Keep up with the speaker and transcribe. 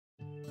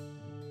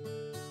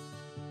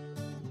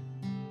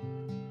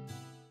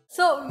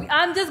So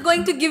I'm just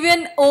going to give you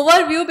an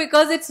overview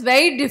because it's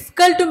very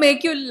difficult to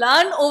make you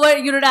learn over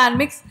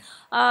urodynamics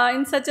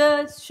in such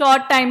a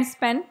short time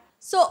span.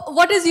 So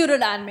what is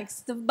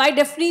urodynamics? By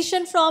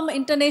definition from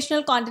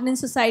International Continence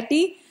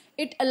Society,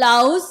 it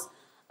allows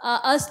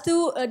us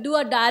to do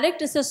a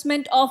direct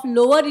assessment of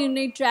lower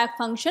urinary tract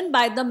function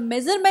by the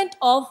measurement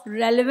of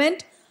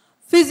relevant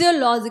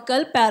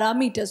physiological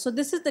parameters. So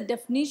this is the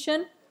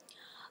definition.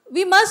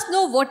 We must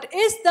know what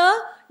is the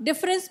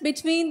difference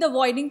between the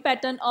voiding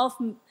pattern of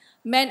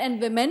men and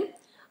women.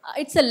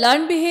 It's a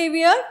learned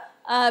behavior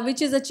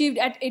which is achieved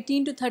at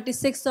 18 to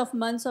 36 of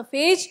months of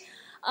age.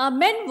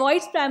 Men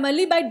voids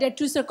primarily by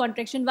detrusor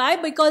contraction. Why?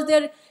 Because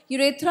their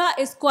urethra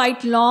is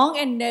quite long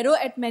and narrow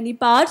at many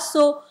parts.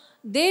 So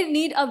they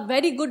need a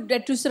very good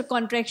detrusor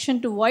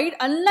contraction to void.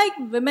 Unlike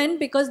women,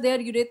 because their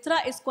urethra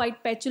is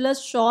quite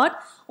patulous, short,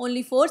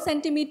 only 4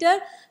 centimeter.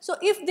 So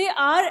if they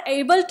are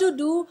able to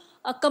do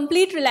a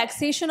complete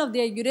relaxation of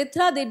their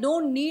urethra, they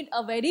don't need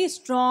a very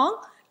strong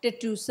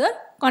detrusor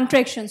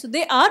contraction. So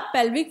they are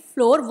pelvic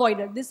floor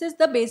voider. This is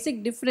the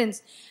basic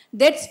difference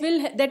that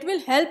will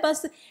help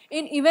us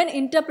in even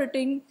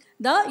interpreting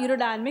the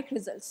urodynamic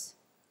results.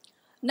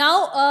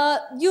 Now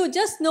you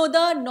just know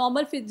the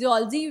normal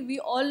physiology. We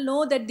all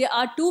know that there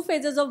are two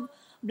phases of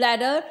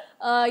bladder,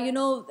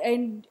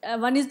 and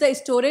one is the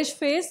storage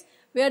phase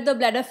where the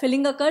bladder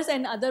filling occurs,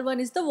 and other one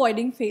is the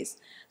voiding phase.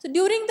 So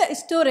during the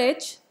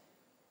storage,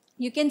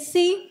 you can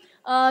see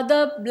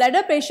the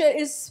bladder pressure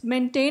is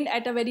maintained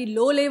at a very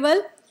low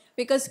level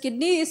because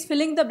kidney is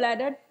filling the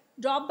bladder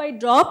drop by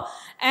drop,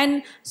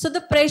 and so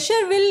the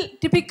pressure will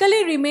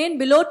typically remain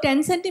below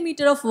 10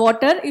 centimeter of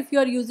water if you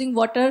are using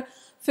water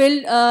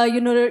filled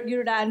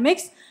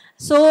urodynamics.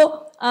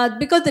 So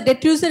because the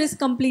detrusor is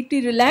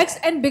completely relaxed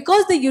and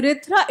because the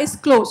urethra is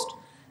closed,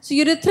 so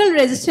urethral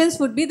resistance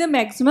would be the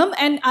maximum,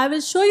 and I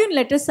will show you in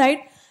later side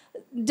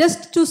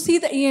just to see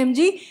the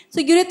EMG.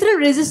 So urethral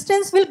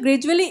resistance will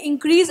gradually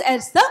increase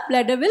as the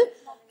bladder will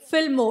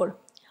fill more.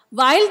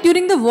 While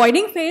during the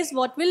voiding phase,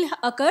 what will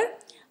occur?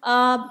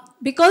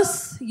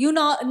 Because you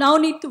now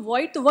need to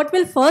void, so what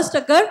will first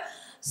occur?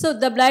 So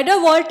the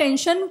bladder wall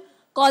tension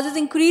causes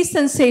increased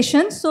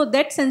sensation. So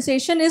that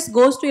sensation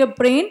goes to your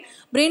brain.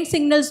 Brain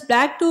signals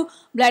back to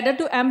bladder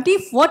to empty.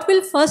 What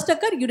will first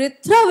occur?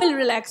 Urethra will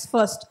relax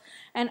first.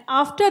 And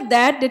after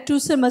that,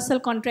 detrusor muscle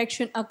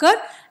contraction occur,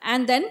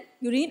 and then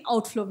urine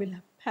outflow will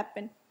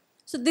happen.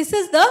 So this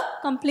is the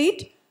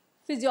complete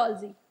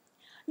physiology.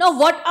 Now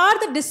what are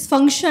the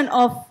dysfunction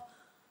of,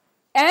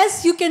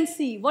 as you can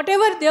see,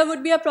 whatever there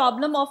would be a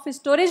problem of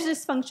storage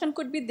dysfunction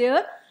could be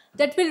there,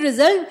 that will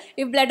result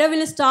if bladder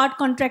will start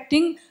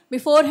contracting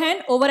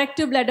beforehand,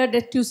 overactive bladder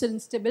detrusor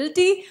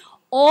instability,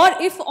 or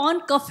if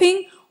on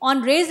cuffing,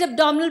 on raised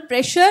abdominal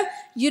pressure,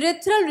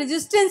 urethral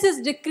resistance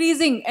is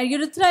decreasing and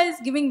urethra is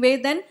giving way,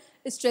 then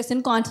stress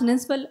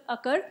incontinence will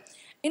occur.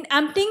 In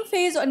emptying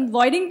phase or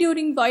voiding,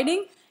 during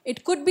voiding,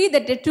 it could be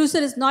that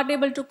detrusor is not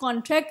able to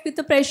contract with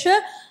the pressure,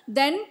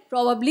 then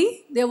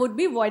probably there would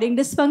be voiding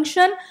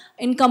dysfunction.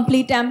 In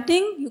complete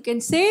emptying, you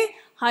can say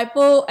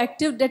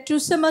hypoactive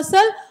detrusor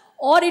muscle,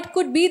 or it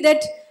could be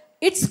that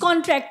it's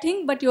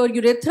contracting but your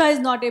urethra is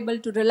not able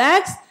to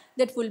relax.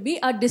 That will be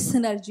a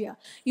dyssynergia.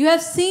 You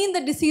have seen the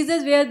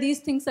diseases where these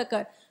things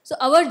occur. So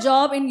our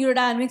job in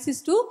urodynamics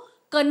is to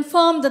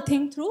confirm the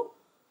thing through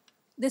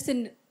this.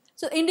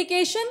 So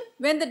indication,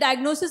 when the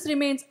diagnosis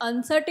remains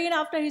uncertain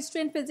after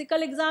history and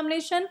physical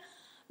examination,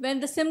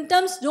 when the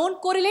symptoms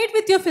don't correlate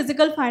with your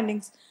physical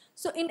findings.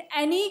 So in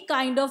any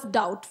kind of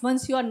doubt,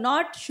 once you are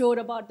not sure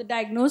about the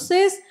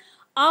diagnosis,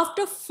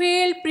 after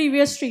failed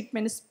previous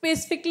treatment,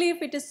 specifically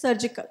if it is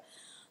surgical.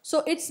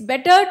 So it's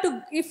better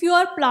to, if you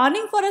are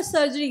planning for a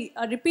surgery,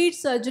 a repeat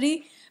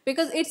surgery,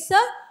 because it's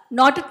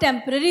not a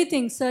temporary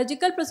thing.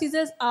 Surgical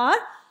procedures are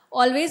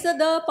always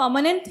the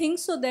permanent thing,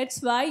 so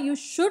that's why you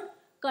should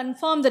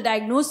confirm the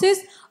diagnosis.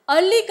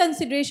 Early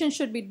consideration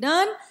should be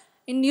done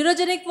in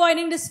neurogenic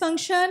voiding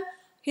dysfunction,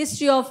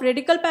 history of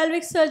radical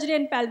pelvic surgery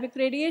and pelvic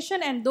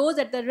radiation, and those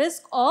at the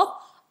risk of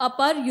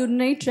upper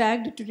urinary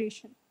tract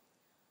deterioration.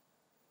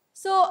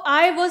 So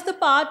I was the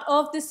part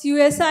of this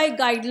USI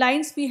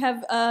guidelines we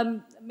have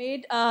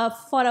made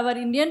for our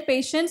Indian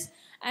patients,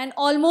 and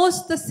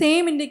almost the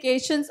same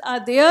indications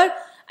are there,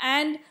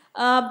 and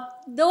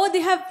though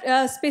they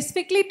have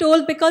specifically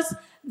told, because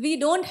we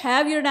don't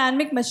have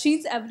urodynamic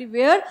machines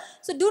everywhere,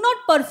 so do not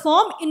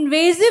perform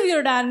invasive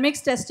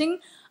urodynamics testing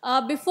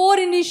before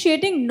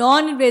initiating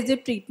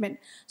non-invasive treatment.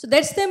 So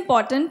that's the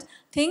important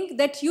thing,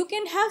 that you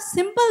can have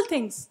simple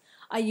things,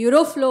 a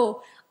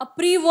uroflow, a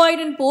pre-void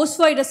and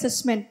post-void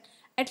assessment.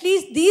 At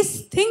least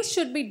these things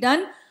should be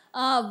done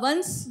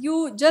once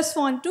you just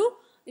want to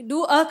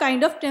do a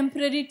kind of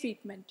temporary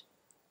treatment.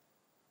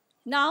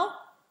 Now,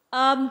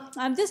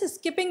 I'm just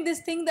skipping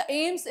this thing. The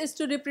aims is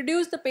to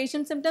reproduce the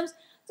patient symptoms.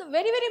 So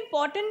very, very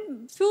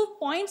important few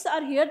points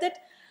are here, that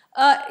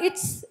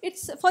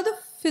it's for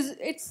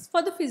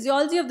the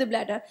physiology of the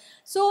bladder.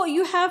 So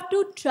you have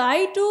to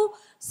try to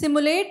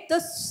simulate the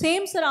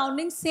same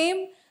surroundings,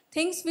 same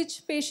things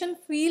which patient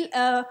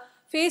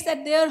face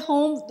at their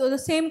home the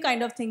same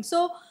kind of thing.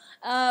 So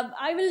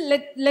I will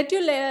let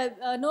you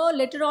know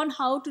later on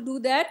how to do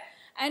that,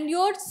 and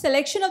your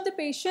selection of the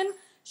patient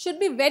should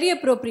be very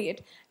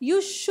appropriate.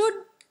 You should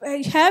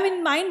have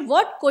in mind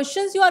what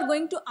questions you are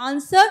going to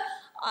answer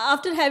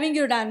after having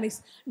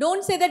urodynamics.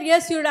 Don't say that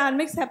yes,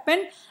 urodynamics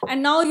happened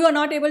and now you are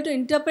not able to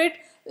interpret.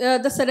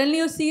 Suddenly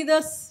you see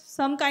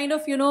some kind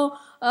of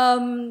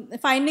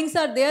findings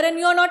are there and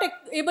you are not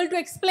able to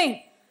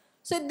explain.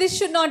 So this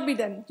should not be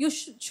done. You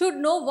should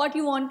know what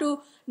you want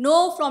to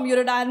know from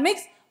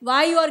urodynamics,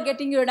 why you are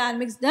getting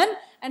urodynamics done,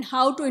 and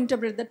how to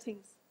interpret the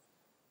things.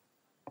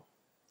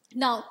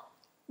 Now,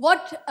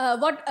 what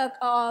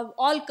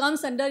all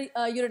comes under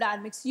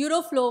urodynamics?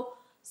 Uroflow,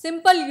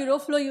 simple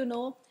uroflow, you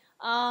know.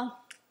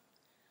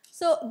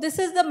 So this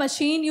is the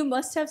machine you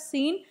must have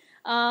seen.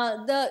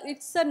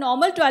 It's a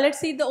normal toilet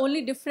seat. The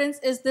only difference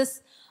is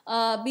this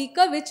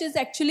beaker, which is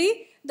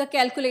actually the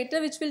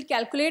calculator, which will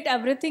calculate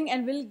everything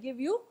and will give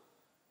you.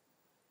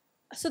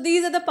 So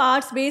these are the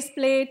parts: base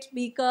plate,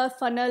 beaker,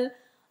 funnel,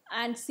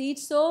 and seat.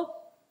 So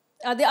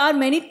there are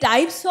many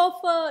types of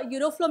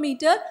uroflow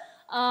meter.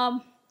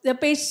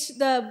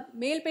 The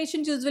male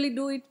patients usually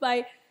do it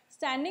by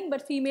standing,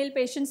 but female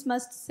patients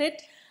must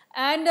sit.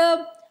 And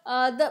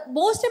the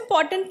most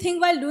important thing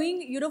while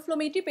doing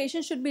uroflowmetry,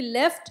 patient should be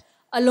left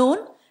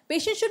alone.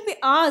 Patient should be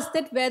asked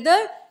that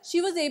whether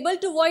she was able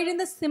to void in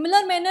the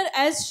similar manner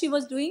as she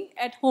was doing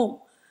at home.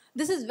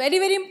 This is very,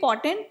 very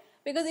important,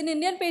 because in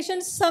Indian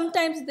patients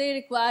sometimes they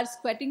require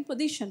squatting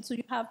position. So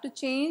you have to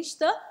change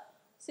the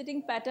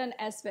sitting pattern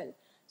as well.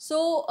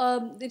 So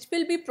it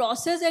will be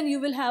processed and you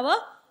will have a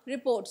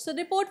report. So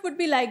report would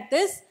be like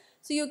this.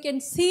 So you can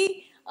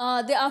see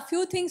there are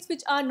few things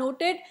which are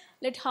noted,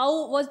 like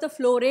how was the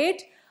flow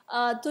rate.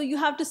 So you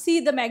have to see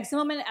the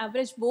maximum and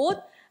average both,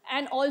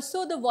 and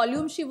also the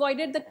volume she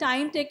voided, the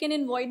time taken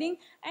in voiding,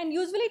 and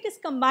usually it is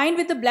combined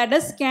with the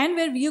bladder scan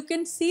where you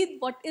can see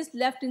what is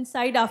left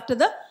inside after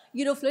the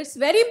uroflow. It's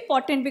very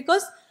important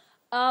because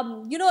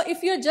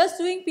if you're just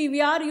doing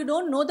PVR, you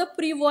don't know the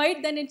pre-void,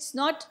 then it's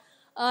not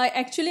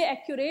actually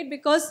accurate,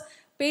 because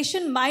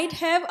patient might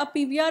have a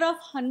PVR of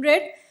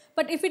 100,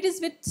 but if it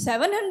is with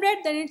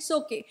 700, then it's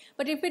okay.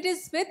 But if it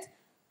is with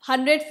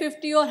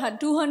 150 or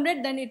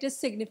 200, then it is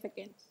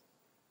significant.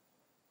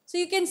 So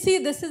you can see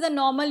this is a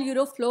normal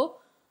uroflow.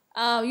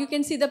 You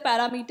can see the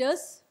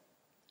parameters.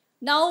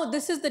 Now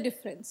this is the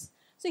difference.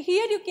 So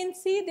here you can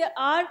see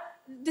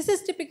this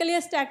is typically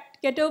a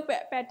staccato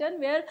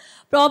pattern where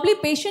probably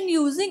patient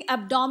using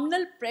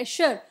abdominal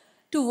pressure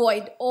to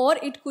void, or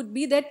it could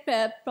be that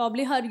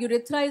probably her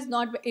urethra is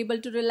not able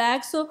to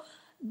relax. So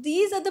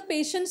these are the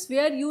patients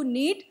where you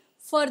need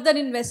further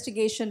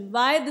investigation,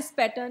 why this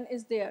pattern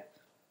is there.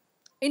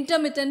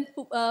 Intermittent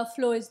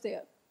flow is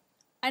there.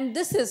 And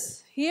this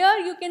is, here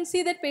you can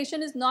see that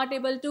patient is not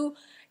able to,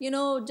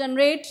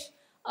 generate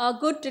a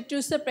good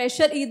detrusor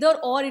pressure either,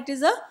 or it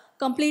is a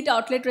complete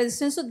outlet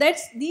resistance. So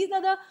these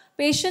are the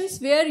patients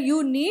where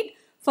you need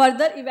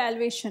further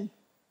evaluation.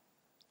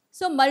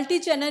 So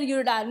multi-channel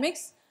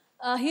urodynamics,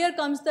 here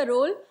comes the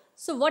role.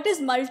 So what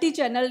is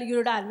multi-channel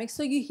urodynamics?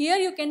 So here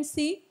you can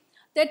see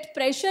that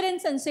pressure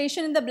and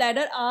sensation in the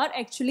bladder are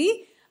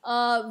actually,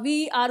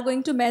 we are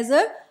going to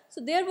measure. So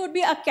there would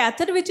be a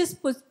catheter which is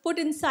put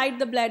inside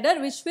the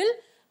bladder, which will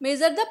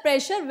measure the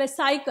pressure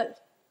vesicle,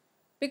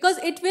 because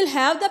it will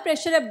have the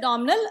pressure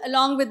abdominal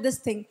along with this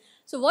thing.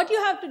 So what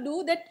you have to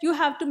do, that you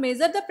have to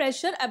measure the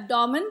pressure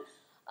abdomen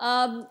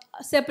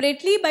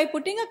separately by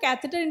putting a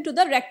catheter into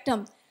the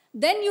rectum.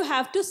 Then you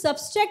have to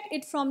subtract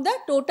it from the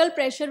total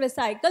pressure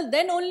vesicle.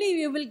 Then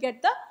only you will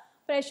get the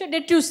pressure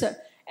detrusor.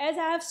 As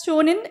I have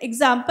shown in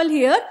example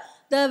here,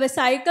 the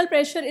vesicle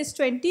pressure is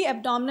 20,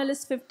 abdominal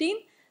is 15.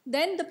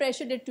 Then the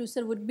pressure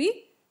detrusor would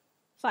be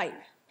 5.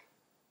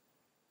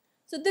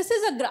 So this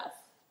is a graph.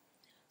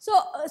 So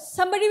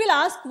somebody will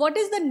ask, what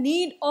is the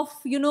need of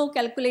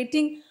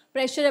calculating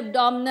pressure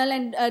abdominal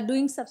and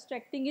doing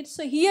subtracting it?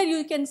 So here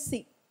you can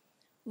see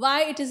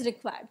why it is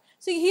required.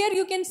 So here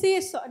you can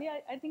see, sorry,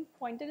 I think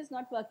pointer is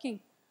not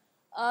working.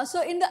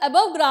 So in the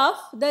above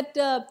graph, that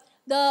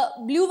the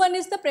blue one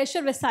is the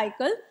pressure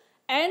vesicle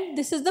and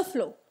this is the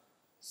flow.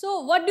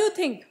 So what do you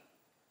think?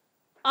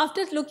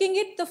 After looking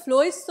at the flow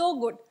is so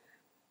good,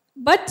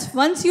 but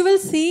once you will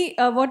see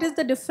what is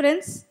the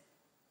difference.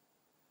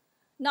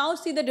 Now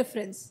see the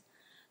difference.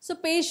 So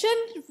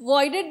patient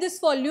voided this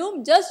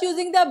volume just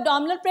using the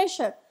abdominal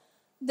pressure.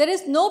 There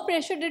is no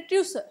pressure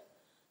detrusor.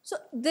 So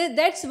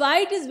that's why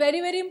it is very,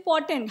 very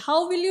important.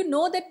 How will you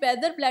know that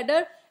whether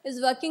bladder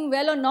is working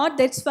well or not?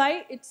 That's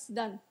why it's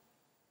done.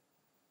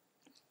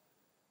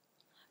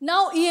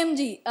 Now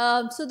EMG.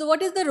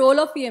 What is the role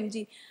of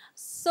EMG?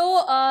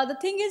 So the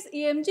thing is,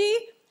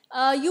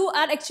 EMG, you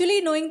are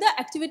actually knowing the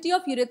activity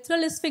of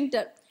urethral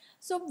sphincter.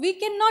 So we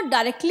cannot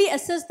directly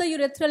assess the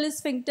urethral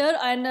sphincter,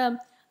 and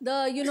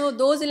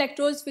those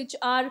electrodes which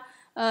are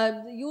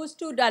used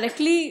to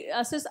directly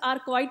assess are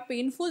quite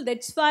painful.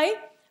 That's why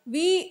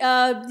we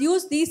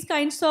use these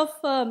kinds of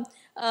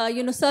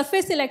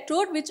surface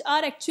electrode, which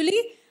are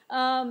actually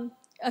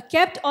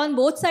kept on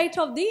both sides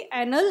of the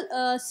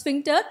anal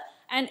sphincter,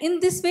 and in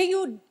this way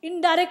you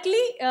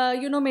indirectly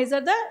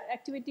measure the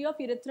activity of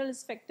urethral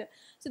sphincter.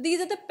 So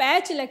these are the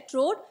patch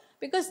electrode,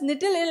 because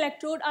needle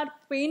electrode are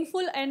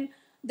painful, and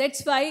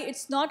that's why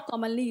it's not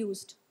commonly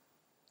used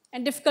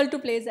and difficult to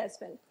place as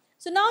well.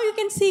 So now you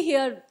can see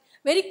here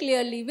very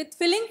clearly with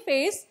filling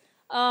phase,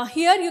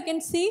 here you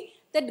can see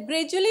that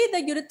gradually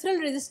the urethral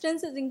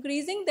resistance is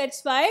increasing.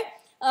 That's why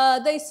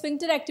the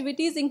sphincter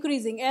activity is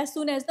increasing as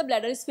soon as the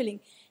bladder is filling.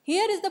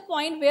 Here is the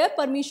point where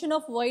permission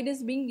of void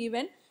is being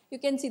given. You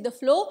can see the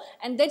flow,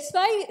 and that's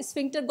why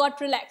sphincter got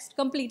relaxed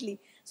completely.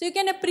 So you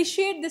can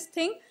appreciate this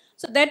thing.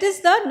 So that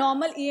is the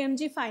normal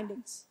EMG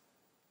findings.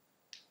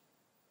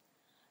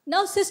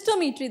 Now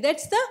cystometry,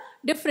 that's the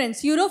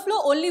difference.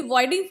 Uroflow, only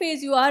voiding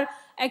phase you are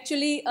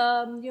actually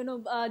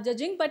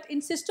judging, but in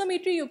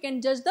cystometry you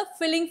can judge the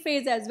filling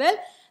phase as well.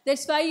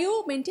 That's why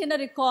you maintain a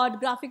record,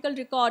 graphical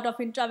record of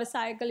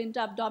intravesical,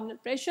 intra-abdominal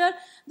pressure.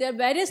 There are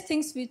various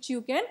things which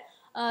you can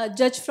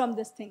judge from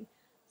this thing.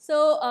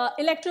 So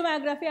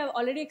electromyography I have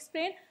already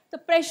explained. The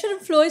pressure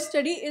flow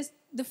study is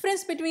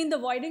difference between the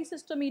voiding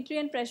cystometry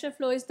and pressure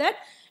flow is that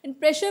in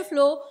pressure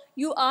flow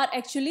you are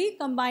actually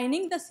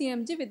combining the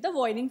CMG with the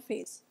voiding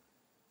phase.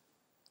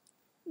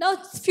 Now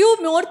few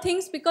more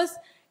things, because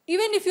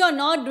even if you are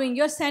not doing,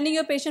 you are sending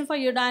your patient for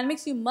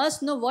urodynamics, you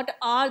must know what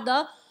are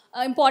the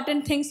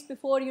important things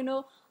before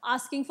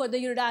asking for the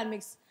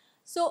urodynamics.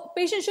 So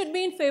patient should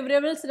be in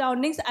favorable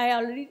surroundings. I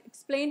already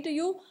explained to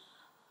you.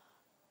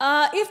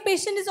 If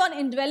patient is on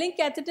indwelling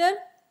catheter,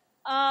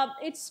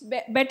 it's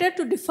better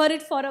to defer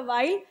it for a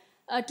while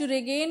to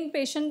regain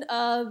patient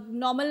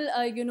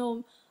normal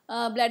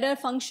bladder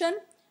function.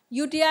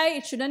 UTI,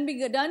 it shouldn't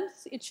be done,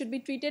 it should be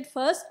treated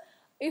first.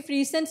 If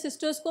recent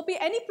cystoscopy,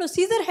 any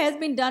procedure has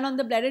been done on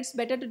the bladder, it's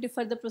better to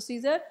defer the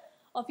procedure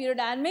of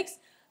urodynamics.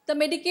 The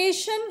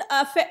medication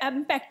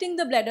impacting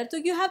the bladder, so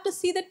you have to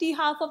see the T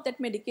half of that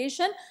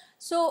medication.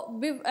 So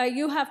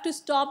you have to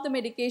stop the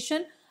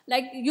medication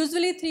like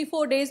usually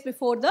 3-4 days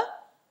before the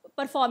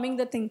performing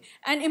the thing,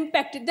 and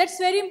impact it. That's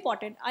very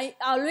important. I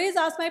always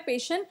ask my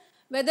patient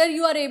whether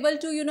you are able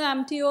to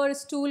empty your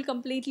stool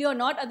completely or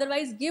not.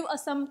 Otherwise give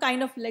us some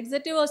kind of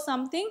laxative or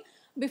something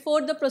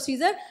before the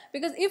procedure,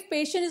 because if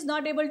patient is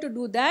not able to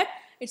do that,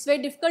 it's very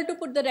difficult to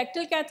put the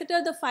rectal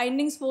catheter, the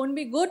findings won't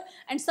be good,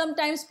 and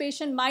sometimes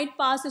patient might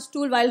pass a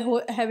stool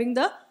while having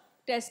the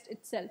test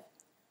itself.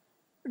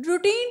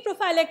 Routine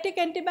prophylactic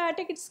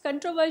antibiotic, it's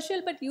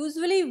controversial, but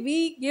usually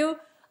we give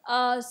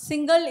a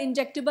single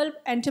injectable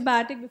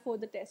antibiotic before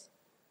the test.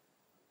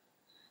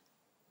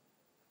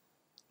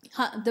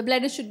 The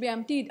bladder should be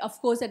emptied,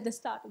 of course, at the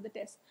start of the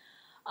test.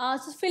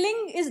 So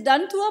filling is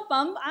done through a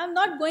pump. I am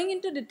not going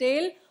into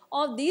detail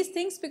of these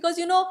things, because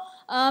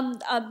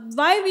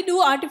why we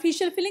do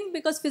artificial filling,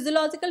 because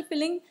physiological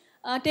filling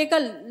take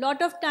a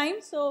lot of time.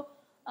 So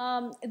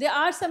there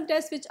are some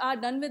tests which are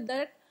done with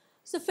that.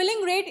 So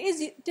filling rate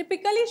is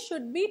typically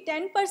should be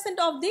 10%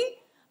 of the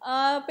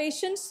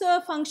patient's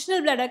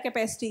functional bladder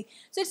capacity.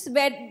 So it's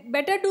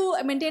better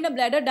to maintain a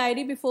bladder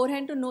diary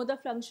beforehand to know the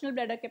functional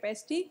bladder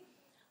capacity.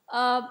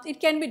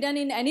 It can be done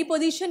in any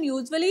position.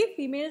 Usually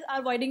females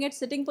are voiding at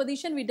sitting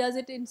position, we does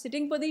it in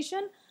sitting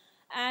position,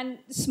 and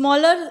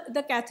smaller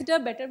the catheter,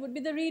 better would be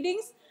the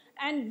readings.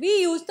 And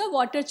we use the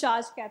water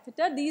charge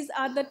catheter. These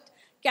are the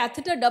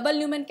catheter, double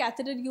lumen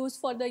catheter used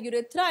for the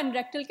urethra, and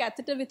rectal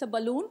catheter with a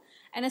balloon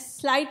and a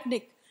slight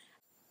nick.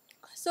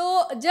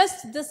 So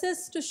just this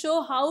is to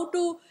show how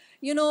to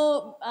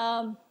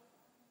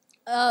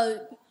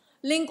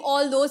link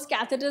all those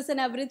catheters and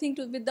everything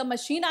with the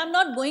machine. I'm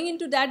not going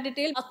into that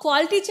detail. A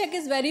quality check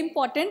is very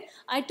important.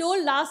 I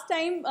told last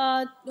time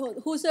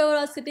whosoever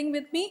was sitting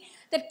with me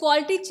that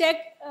quality check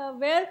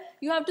where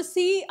you have to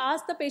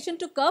ask the patient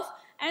to cough,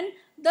 and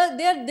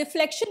their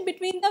deflection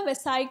between the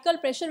vesicle,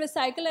 pressure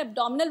vesicle,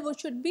 abdominal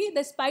should be,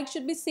 the spike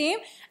should be same,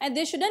 and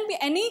there shouldn't be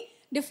any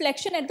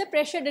deflection at the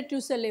pressure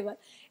detrusor level.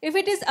 If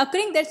it is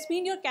occurring, that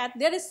means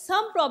there is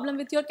some problem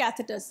with your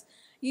catheters.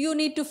 You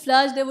need to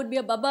flush, there would be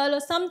a bubble or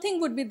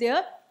something would be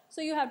there,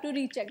 so you have to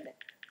recheck that.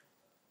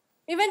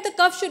 Even the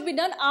cuff should be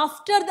done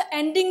after the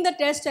ending the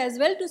test as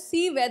well, to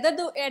see whether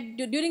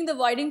during the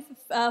voiding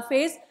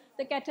phase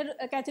the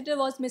catheter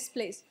was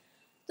misplaced.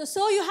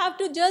 So you have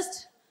to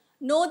just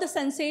know the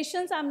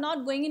sensations. I'm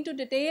not going into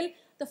detail.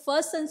 The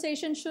first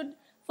sensation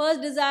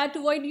first desire to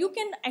void. You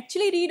can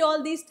actually read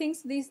all these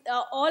things. These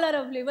all are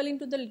available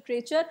into the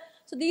literature.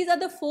 So these are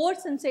the 4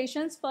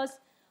 sensations.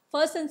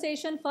 First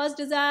sensation, first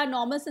desire,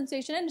 normal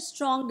sensation, and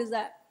strong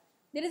desire.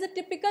 There is a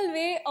typical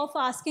way of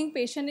asking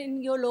patient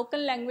in your local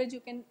language.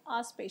 You can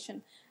ask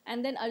patient,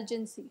 and then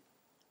urgency.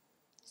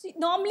 See,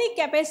 normally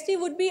capacity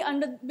would be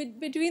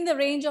between the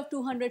range of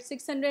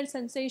 200-600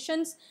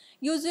 sensations.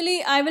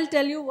 Usually I will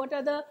tell you what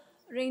are the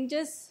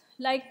ranges.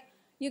 Like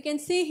you can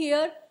see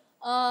here.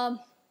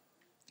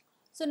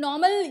 So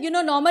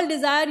normal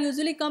desire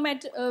usually come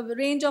at a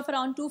range of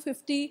around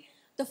 250.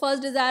 The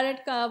first desire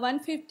at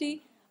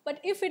 150. But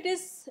if it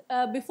is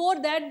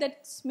before that,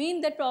 that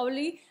means that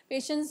probably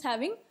patient is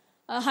having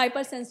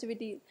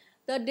hypersensitivity.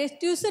 The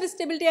detrusor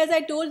stability, as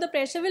I told, the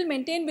pressure will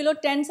maintain below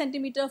 10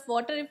 centimeter of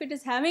water. If it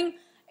is having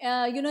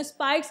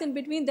spikes in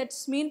between,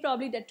 that's mean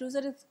probably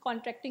detrusor is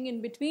contracting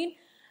in between.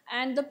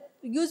 And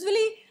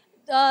usually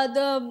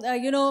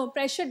the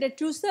pressure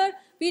detrusor,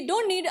 we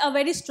don't need a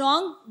very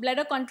strong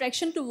bladder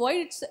contraction to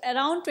void. It's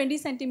around 20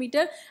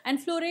 centimeter,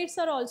 and flow rates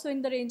are also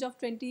in the range of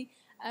 20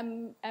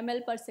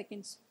 ml per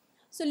second.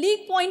 So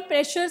leak point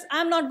pressures,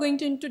 I'm not going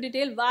into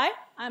detail why,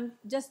 I'm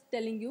just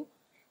telling you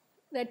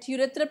that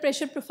urethral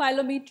pressure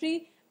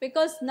profilometry,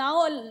 because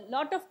now a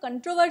lot of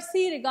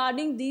controversy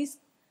regarding these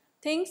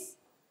things,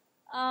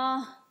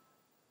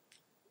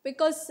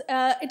 because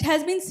it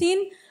has been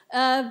seen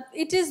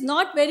it is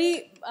not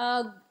very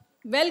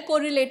well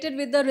correlated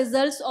with the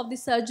results of the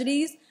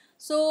surgeries.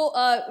 So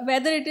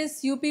whether it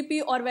is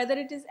UPP or whether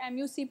it is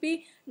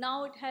MUCP,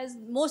 now it has,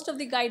 most of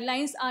the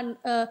guidelines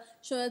are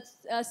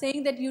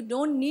saying that you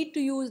don't need to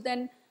use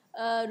them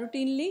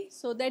routinely.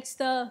 So that's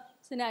the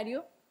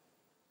scenario.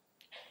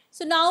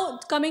 So now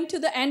coming to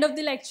the end of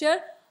the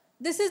lecture,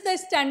 this is the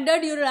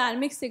standard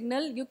urodynamic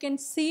signal. You can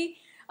see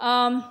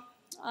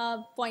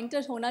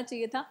pointer hona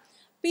chahiye tha.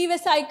 P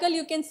vesicle,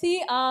 you can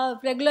see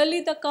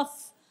regularly the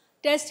cuff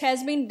test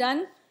has been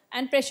done,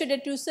 and pressure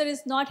detrusor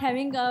is not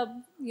having a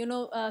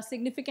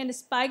significant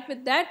spike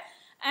with that.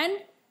 And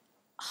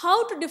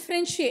how to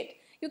differentiate?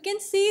 You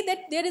can see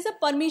that there is a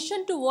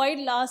permission to void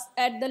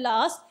at the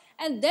last,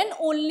 and then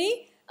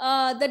only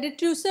the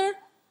detrusor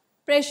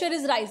pressure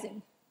is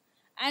rising.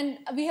 And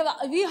we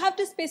have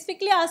to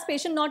specifically ask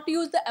patient not to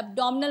use the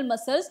abdominal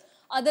muscles,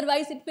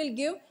 otherwise it will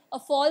give a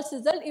false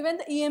result. Even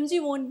the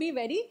EMG won't be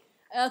very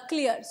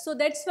clear. So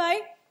that's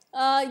why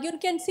you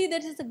can see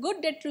that it's a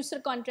good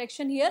detrusor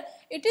contraction here.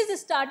 It is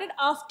started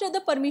after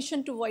the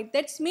permission to void.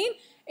 That's mean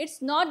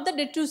it's not the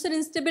detrusor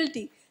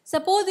instability.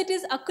 Suppose it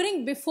is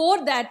occurring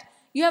before that,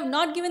 you have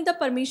not given the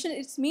permission,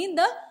 it's mean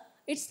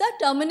it's the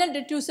terminal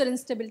detrusor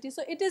instability.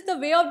 So it is the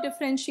way of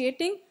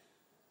differentiating.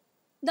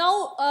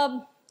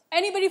 Now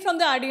anybody from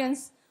the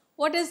audience,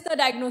 what is the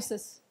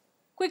diagnosis?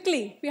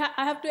 Quickly,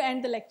 I have to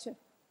end the lecture.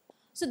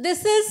 So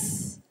this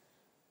is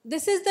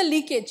the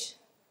leakage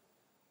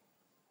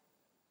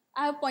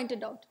I have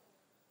pointed out.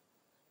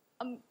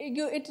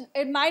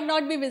 It might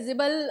not be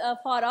visible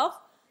far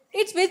off.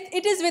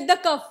 It is with the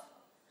cuff.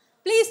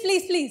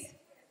 Please.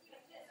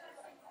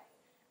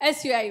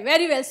 SUI,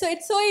 very well. So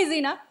it's so easy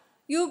now.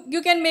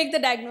 You can make the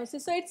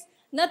diagnosis. So it's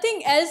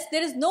nothing else.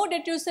 There is no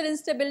detrusor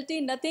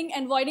instability, nothing,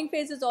 and voiding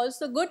phase is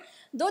also good.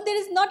 Though there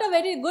is not a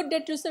very good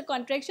detrusor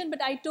contraction,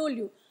 but I told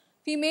you,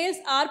 females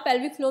are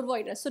pelvic floor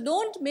voiders. So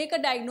don't make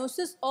a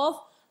diagnosis of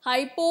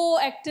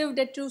hypoactive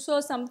detrusor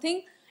or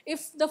something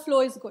if the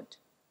flow is good.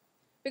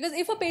 Because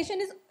if a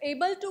patient is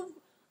able to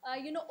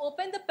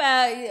open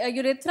the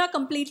urethra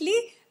completely,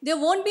 there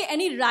won't be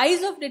any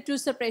rise of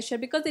detrusor pressure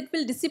because it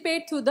will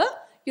dissipate through the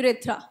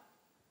urethra.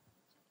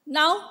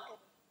 Now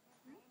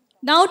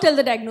tell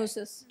the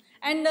diagnosis.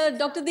 And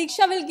Dr.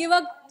 Diksha will give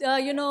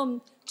a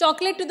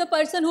chocolate to the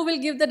person who will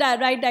give the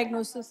right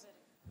diagnosis.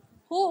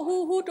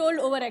 Who told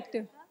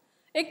overactive?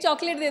 Ek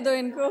chocolate de do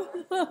inko.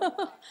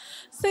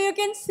 So you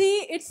can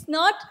see it's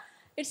not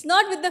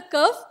with the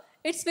curve,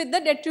 it's with the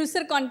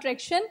detrusor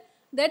contraction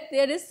that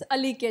there is a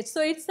leakage.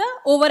 So it's a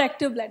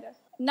overactive bladder.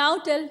 Now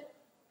tell.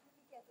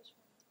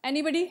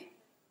 Anybody?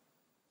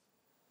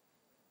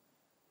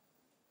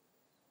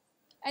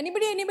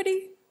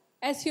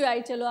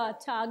 SUI, चलो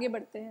अच्छा आगे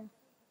बढ़ते हैं.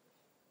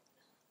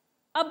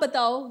 अब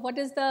बताओ, what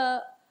is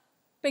the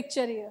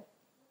picture here?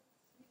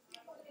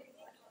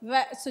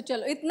 So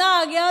चलो इतना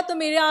आ गया तो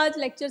मेरा आज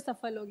lecture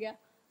सफल हो गया.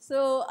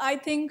 So I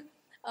think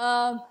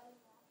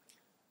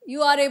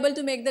you are able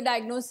to make the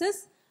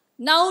diagnosis.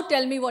 Now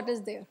tell me what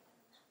is there.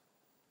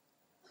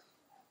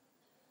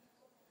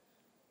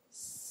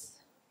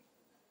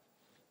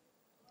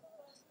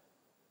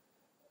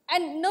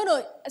 And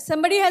no,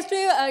 somebody has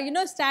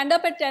to stand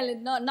up and tell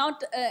it,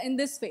 not in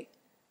this way.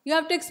 You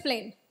have to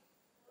explain.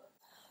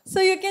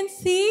 So you can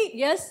see,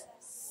 yes,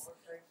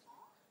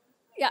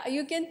 yeah,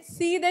 you can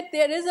see that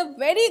there is a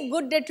very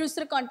good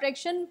detrusor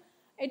contraction.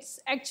 It's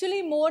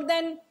actually more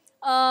than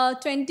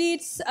 20,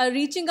 it's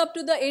reaching up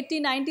to the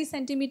 80-90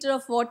 centimeter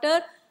of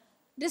water.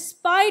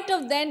 Despite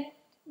of that,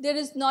 there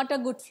is not a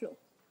good flow.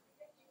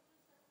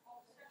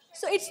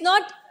 So it's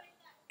not,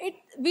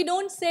 we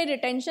don't say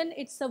retention,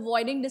 it's a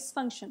voiding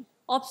dysfunction,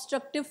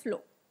 obstructive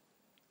flow.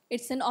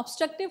 It's an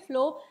obstructive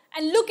flow.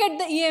 And look at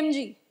the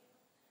EMG.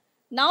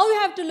 Now you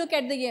have to look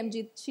at the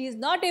EMG. She is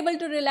not able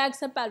to relax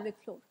her pelvic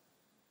floor.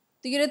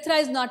 The urethra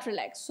is not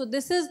relaxed. So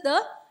this is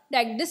the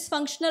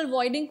dysfunctional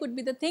voiding could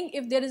be the thing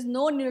if there is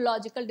no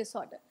neurological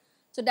disorder.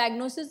 So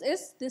diagnosis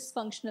is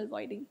dysfunctional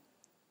voiding.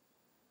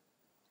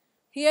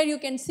 Here you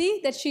can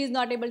see that she is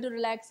not able to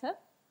relax her.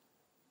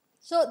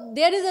 So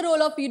there is a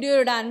role of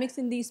urodynamics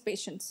in these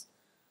patients.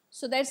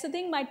 So that's the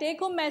thing. My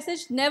take-home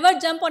message, never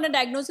jump on a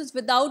diagnosis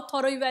without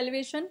thorough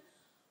evaluation.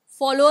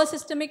 Follow a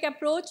systemic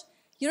approach.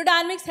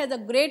 Urodynamics has a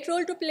great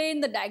role to play in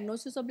the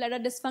diagnosis of bladder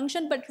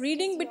dysfunction, but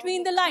reading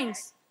between the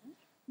lines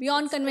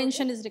beyond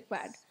convention is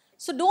required.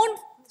 So don't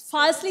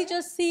falsely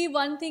just see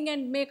one thing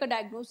and make a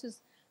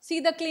diagnosis. see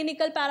the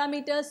clinical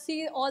parameters,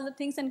 see all the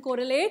things and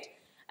correlate.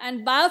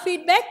 And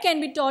biofeedback can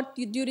be taught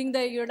during the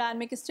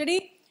urodynamic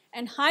study,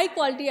 and high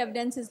quality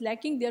evidence is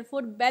lacking.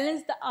 Therefore,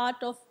 balance the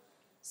art of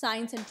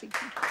science and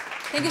treatment.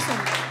 Thank you so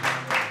much.